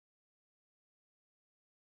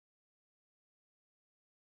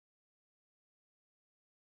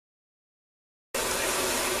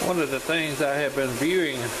One of the things I have been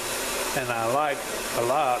viewing and I like a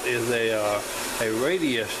lot is a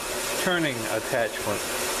radius turning attachment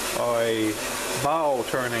or a ball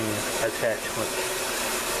turning attachment.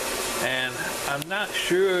 And I'm not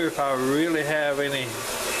sure if I really have any,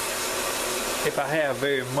 if I have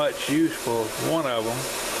very much use for one of them,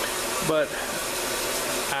 but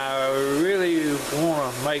I really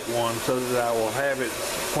want to make one so that I will have it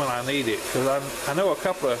when I need it, because I know a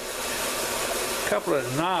couple of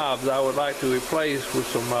knobs I would like to replace with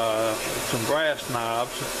some brass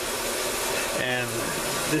knobs, and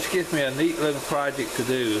this gives me a neat little project to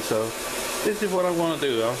do. So this is what I'm going to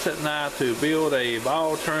do. I'm setting out to build a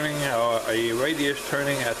ball turning or a radius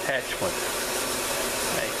turning attachment.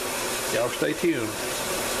 Hey, y'all stay tuned.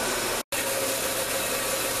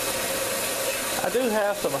 I do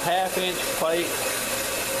have some 1/2-inch plate,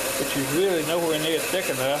 which is really nowhere near thick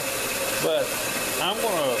enough, but I'm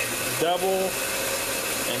going to double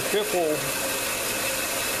and triple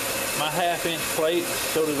my 1/2-inch plate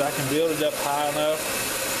so that I can build it up high enough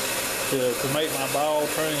to make my ball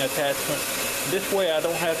turning attachment. This way I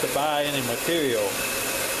don't have to buy any material,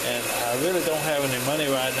 and I really don't have any money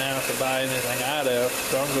right now to buy anything out of,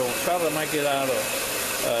 so I'm going to try to make it out of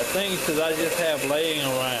things that I just have laying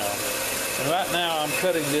around. And right now I'm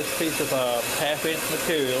cutting this piece of 1/2-inch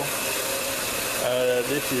material.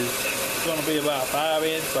 This is going to be about 5"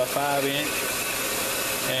 by 5",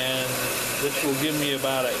 and this will give me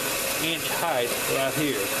about 1 inch height right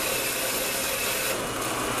here.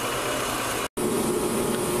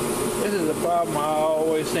 This is a problem I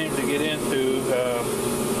always seem to get into.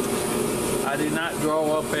 I did not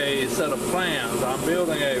draw up a set of plans. I'm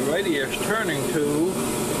building a radius turning tool,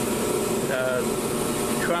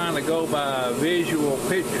 trying to go by visual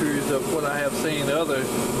pictures of what I have seen others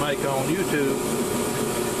make on YouTube.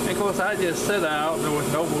 And of course I just set out, there was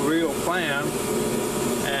no real plan,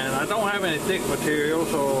 and I don't have any thick material,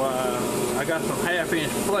 so I got some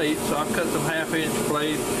 1/2-inch plates, so I cut some 1/2-inch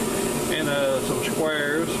plate in some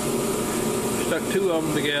squares, stuck 2 of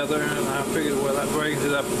them together, and I figured, well, that brings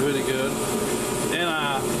it up pretty good. Then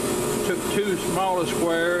I took 2 smaller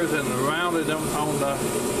squares and rounded them on the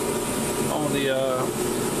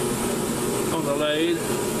lathe,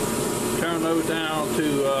 turned those down to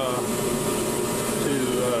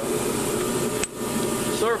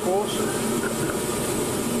circles,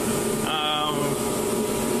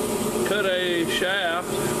 cut a shaft.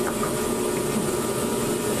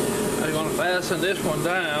 I'm going to fasten this one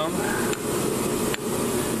down,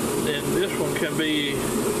 then this one can be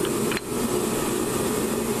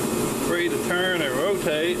free to turn and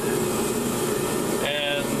rotate.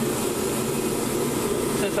 And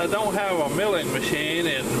since I don't have a milling machine,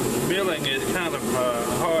 and milling is kind of a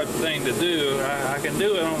hard thing to do, I can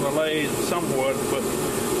do it on the lathe somewhat, but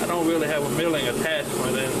I don't really have a milling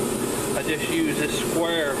attachment, and I just use this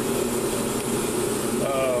square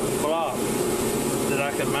block that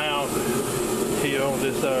I can mount here on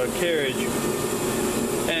this carriage.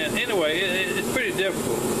 And anyway, it's pretty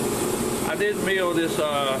difficult. I did mill this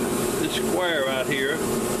square right here.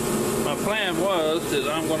 My plan was that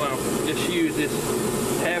I'm going to just use this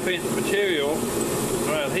 1/2-inch material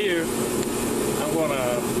right here. I'm going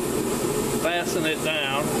to fasten it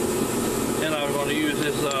down, and I'm going to use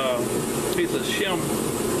this piece of shim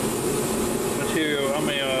material,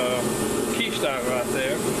 key stock right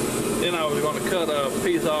there. Then I was going to cut a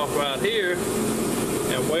piece off right here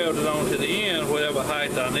and weld it onto the end, whatever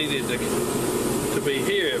height I needed to be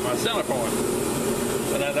here at my center point.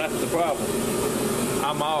 But that's the problem.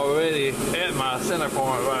 I'm already at my center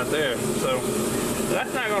point right there, so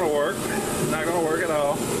that's not going to work. It's not going to work at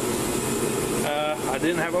all. I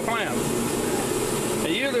didn't have a plan.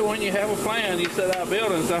 And usually when you have a plan, you set out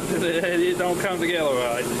building something, it don't come together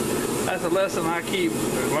right. That's a lesson I keep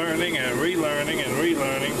learning and relearning and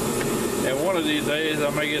relearning. And one of these days I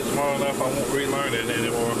may get smart enough I won't relearn it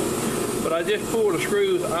anymore. But I just pulled the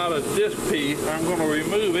screws out of this piece. I'm going to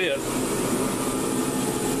remove it.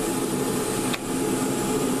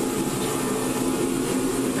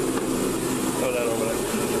 Throw that over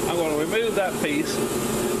there. I'm going to remove that piece.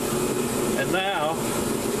 And now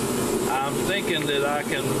I'm thinking that I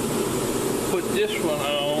can put this one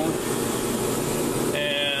on,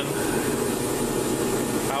 and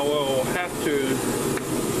I will have to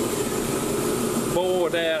bore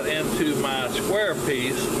that into my square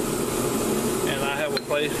piece, and I have a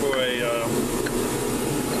place for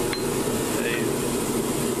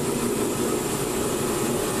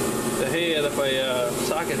the head of a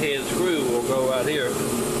socket head screw will go right here.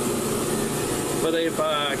 But if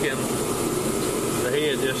I can, the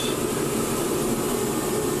head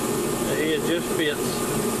just fits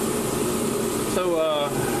So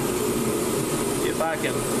if I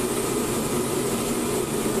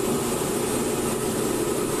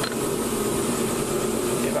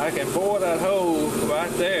can bore that hole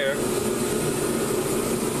right there,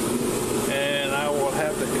 and I will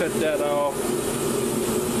have to cut that off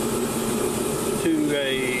to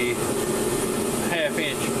a 1/2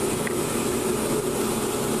 inch.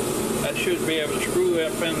 I should be able to screw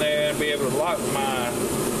up in there and be able to lock my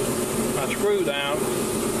screw down.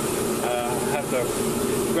 I have to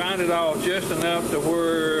grind it off just enough to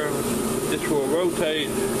where this will rotate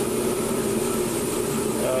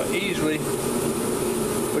easily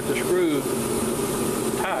with the screw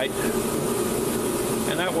tight,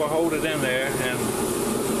 and that will hold it in there, and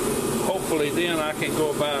hopefully then I can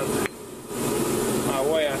go about my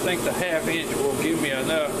way. I think the 1/2 inch will give me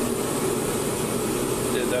enough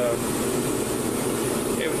that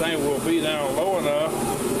everything will be down low enough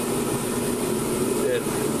that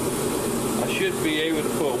I should be able to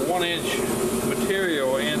put 1 inch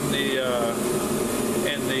material in the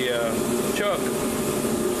chuck,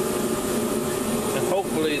 and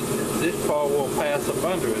hopefully this part will pass up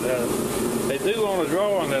under it. They do on the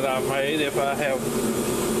drawing that I made, if I have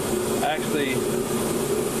actually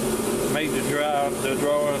made the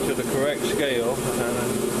drawing to the correct scale, and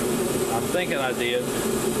I'm thinking I did,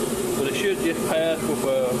 but it should just pass with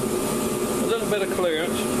a little bit of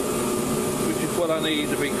clearance, which is what I need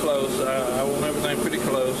to be close. I want everything pretty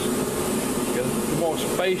close, because the more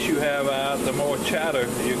space you have out, the more chatter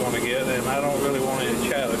you're going to get, and I don't really want any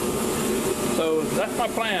chatter. So that's my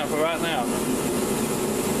plan for right now.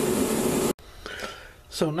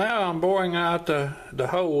 So now I'm boring out the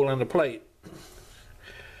hole in the plate.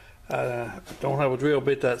 I don't have a drill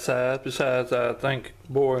bit that size. Besides, I think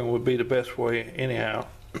boring would be the best way anyhow.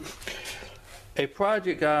 A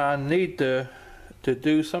project I need to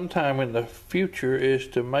do sometime in the future is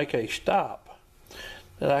to make a stop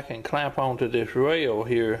that I can clamp onto this rail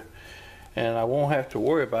here, and I won't have to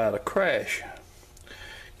worry about a crash.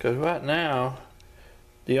 Because right now,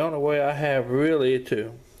 the only way I have really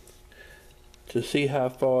to see how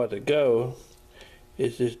far to go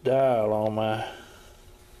is this dial on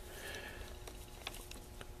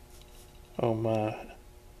my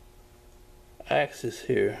axis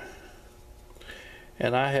here,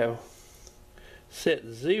 and I have set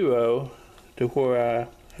 0 to where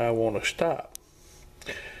I want to stop.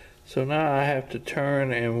 So now I have to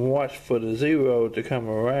turn and watch for the 0 to come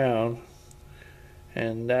around,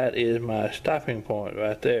 and that is my stopping point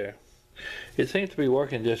right there. It seems to be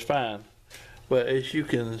working just fine, but as you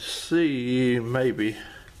can see, maybe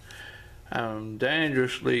I'm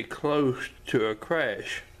dangerously close to a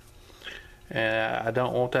crash, and I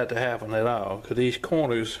don't want that to happen at all, because these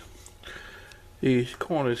corners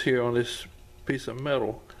here on this piece of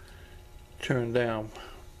metal turn down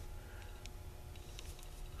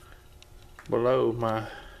below my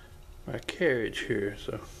carriage here.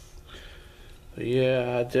 So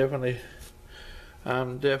yeah,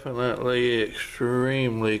 I'm definitely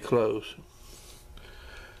extremely close.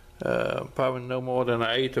 Probably no more than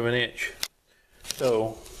 1/8 of an inch.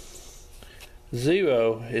 So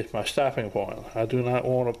 0 is my stopping point. I do not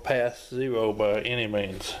want to pass 0 by any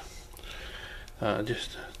means.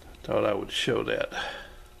 Just thought I would show that.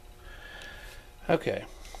 Okay,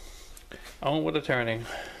 on with the turning.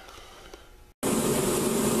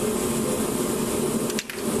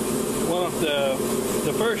 Well,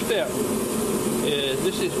 the first step is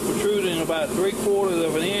this is protruding about 3/4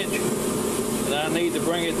 of an inch, and I need to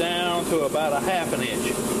bring it down to about 1/2 an inch.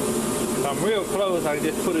 If I'm real close, I can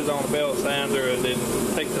just put it on a belt sander and then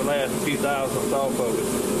take the last few thousandths off of it.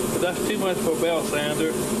 But that's too much for a belt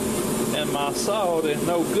sander, and my saw, there's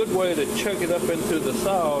no good way to chuck it up into the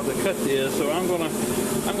saw to cut this. So I'm gonna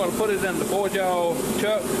put it in the 4-jaw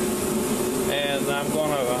chuck, and I'm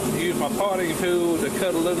gonna use my parting tool to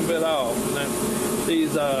cut a little bit off. Now,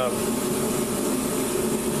 these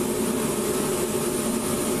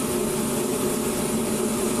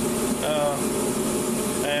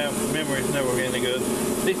memory's never any good.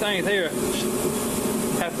 These things here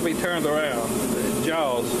have to be turned around.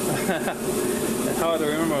 Jaws. It's hard to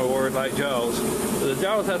remember a word like jaws. So the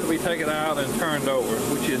jaws have to be taken out and turned over,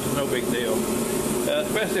 which is no big deal.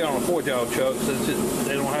 Especially on a 4-jaw chuck, since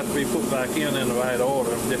they don't have to be put back in the right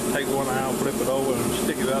order. Just take one out, flip it over, and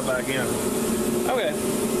stick it right back in. Okay,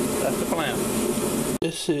 that's the plan.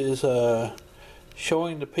 This is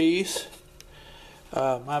showing the piece.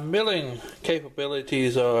 My milling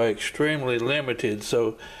capabilities are extremely limited,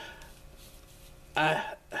 so I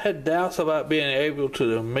had doubts about being able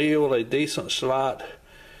to mill a decent slot,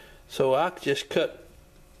 so I just cut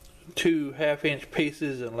 2 1/2 inch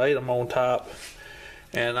pieces and laid them on top,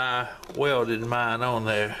 and I welded mine on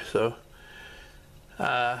there. So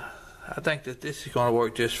I think that this is going to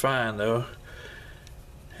work just fine though,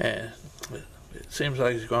 and it seems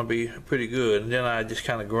like it's going to be pretty good. And then I just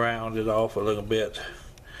kind of ground it off a little bit.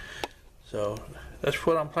 So that's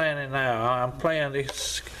what I'm planning now. I'm playing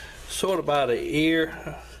this sort of by the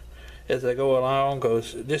ear as I go along,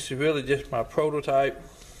 because this is really just my prototype.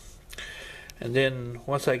 And then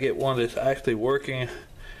once I get one that's actually working,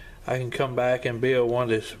 I can come back and build one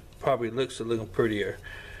that probably looks a little prettier.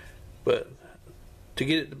 But to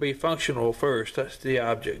get it to be functional first, that's the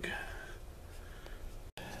object.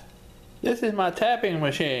 This is my tapping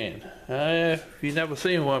machine. If you've never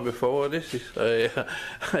seen one before, this is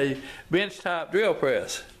a benchtop drill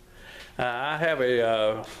press. I have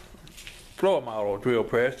a floor model drill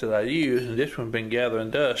press that I use, and this one's been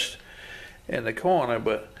gathering dust in the corner,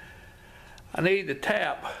 but I need to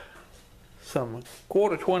tap some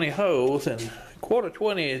 1/4-20 holes, and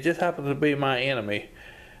 1/4-20 just happens to be my enemy.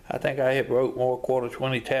 I think I have broke more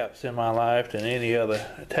 1/4-20 taps in my life than any other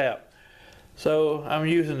tap. So I'm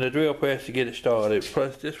using the drill press to get it started.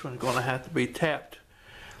 Plus this one's going to have to be tapped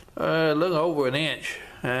a little over an inch.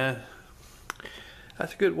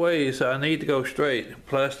 That's a good way, so I need to go straight.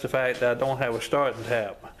 Plus the fact that I don't have a starting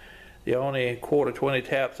tap. The only 1/4-20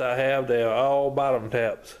 taps I have, they are all bottom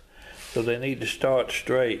taps. So they need to start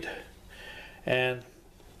straight. And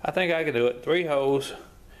I think I can do it. 3 holes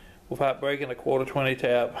without breaking a 1/4-20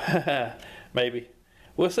 tap. Maybe.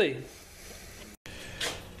 We'll see.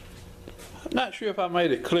 I'm not sure if I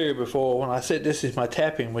made it clear before when I said this is my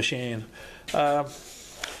tapping machine. I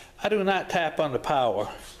do not tap under power.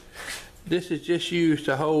 This is just used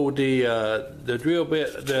to hold the drill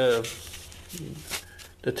bit, the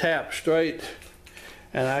tap straight,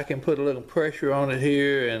 and I can put a little pressure on it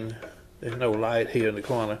here, and there's no light here in the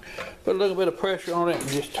corner. Put a little bit of pressure on it and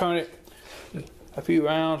just turn it a few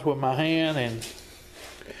rounds with my hand and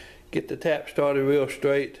get the tap started real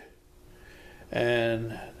straight,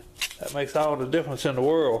 and that makes all the difference in the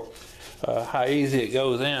world, how easy it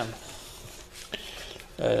goes in.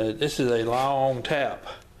 This is a long tap,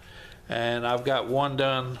 and I've got one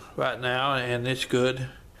done right now, and it's good,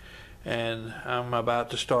 and I'm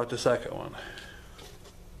about to start the second one.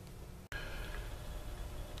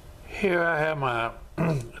 Here I have my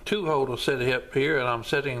 2-holder set up here, and I'm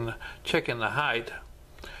checking the height.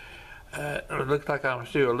 It looks like I'm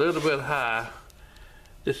still a little bit high.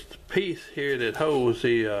 This piece here that holds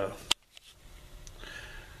the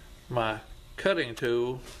my cutting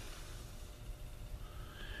tool,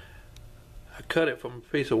 I cut it from a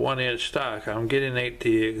piece of 1-inch stock. I'm getting it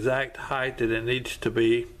the exact height that it needs to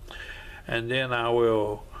be, and then I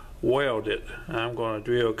will weld it. I'm going to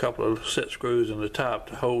drill a couple of set screws in the top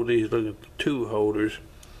to hold these little 2 holders.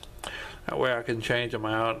 That way I can change them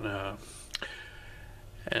out,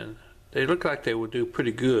 and they look like they would do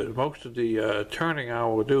pretty good. Most of the turning I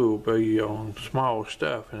will do will be on small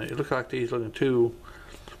stuff, and it looks like these little 2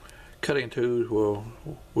 cutting tools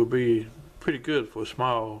will be pretty good for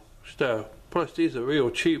small stuff. Plus these are real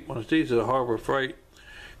cheap ones. These are the Harbor Freight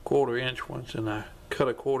 1/4-inch ones, and I cut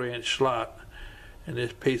a 1/4-inch slot in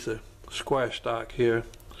this piece of square stock here,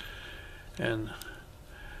 and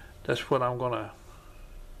that's what I'm gonna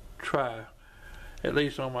try, at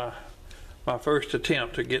least on my first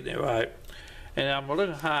attempt to get it right. And I'm a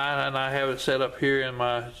little high, and I have it set up here in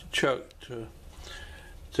my chuck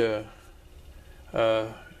to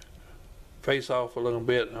face off a little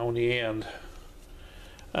bit on the end.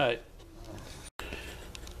 Alright.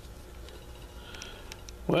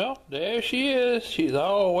 Well, there she is. She's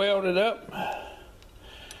all welded up.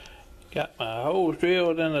 Got my holes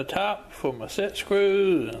drilled in the top for my set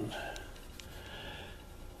screws, and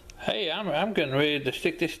hey, I'm getting ready to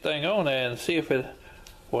stick this thing on there and see if it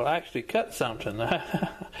will actually cut something.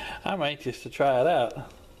 I'm anxious to try it out.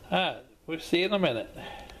 Alright, we'll see you in a minute.